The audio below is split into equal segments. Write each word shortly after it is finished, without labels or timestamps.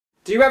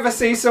Do you ever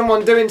see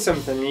someone doing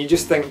something and you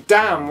just think,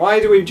 damn, why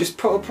do we just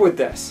put up with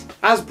this?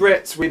 As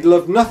Brits, we'd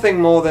love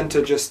nothing more than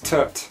to just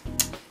tut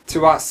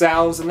to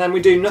ourselves, and then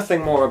we do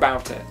nothing more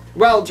about it.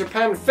 Well,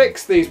 Japan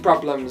fixed these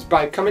problems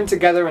by coming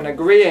together and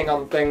agreeing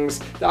on things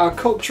that are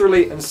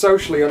culturally and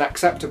socially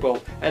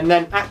unacceptable, and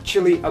then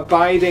actually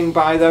abiding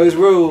by those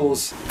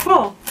rules.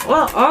 Oh,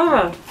 well,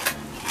 alright.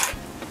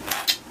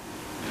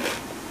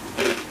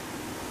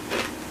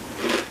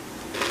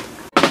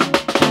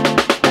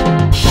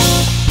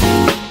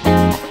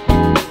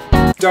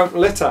 Don't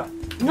litter.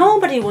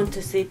 Nobody wants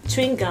to see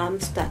chewing gum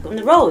stuck on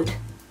the road.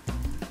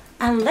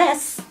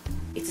 Unless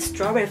it's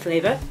strawberry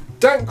flavor.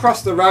 Don't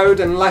cross the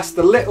road unless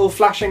the little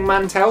flashing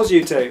man tells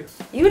you to.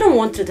 You don't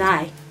want to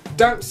die.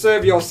 Don't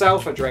serve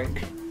yourself a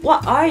drink.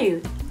 What are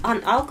you?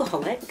 An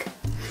alcoholic?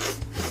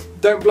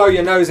 Don't blow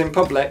your nose in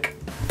public.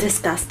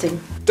 Disgusting.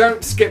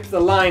 Don't skip the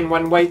line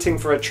when waiting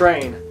for a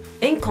train.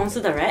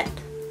 Inconsiderate.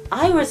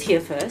 I was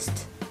here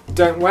first.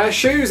 Don't wear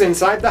shoes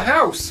inside the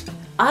house.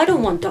 I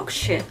don't want dog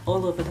shit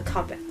all over the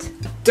carpet.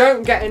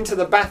 Don't get into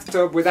the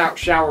bathtub without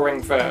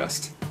showering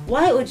first.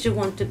 Why would you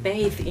want to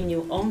bathe in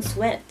your own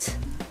sweat?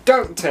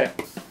 Don't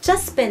tip.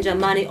 Just spend your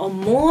money on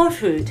more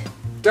food.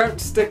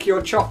 Don't stick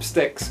your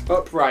chopsticks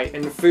upright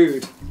in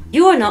food.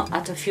 You are not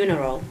at a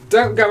funeral.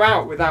 Don't go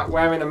out without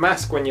wearing a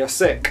mask when you're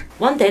sick.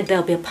 One day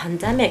there'll be a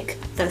pandemic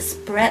that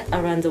spread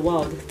around the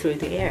world through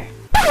the air.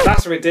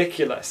 That's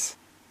ridiculous.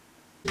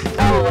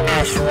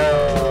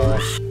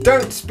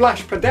 Don't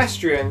splash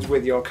pedestrians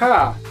with your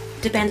car.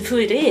 Depends who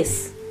it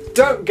is.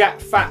 Don't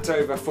get fat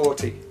over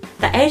 40.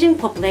 The aging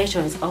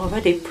population is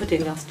already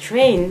putting a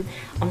strain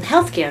on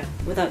healthcare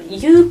without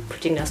you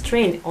putting a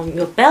strain on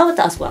your belt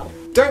as well.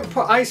 Don't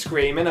put ice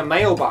cream in a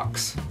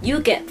mailbox. You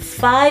get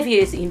 5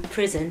 years in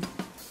prison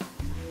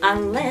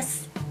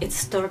unless it's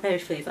strawberry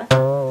flavor.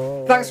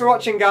 Thanks for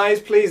watching,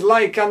 guys. Please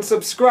like and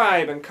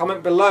subscribe and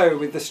comment below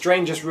with the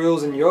strangest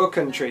rules in your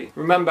country.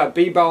 Remember,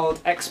 be bold,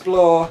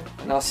 explore,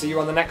 and I'll see you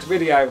on the next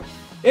video.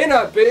 In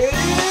a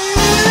bit.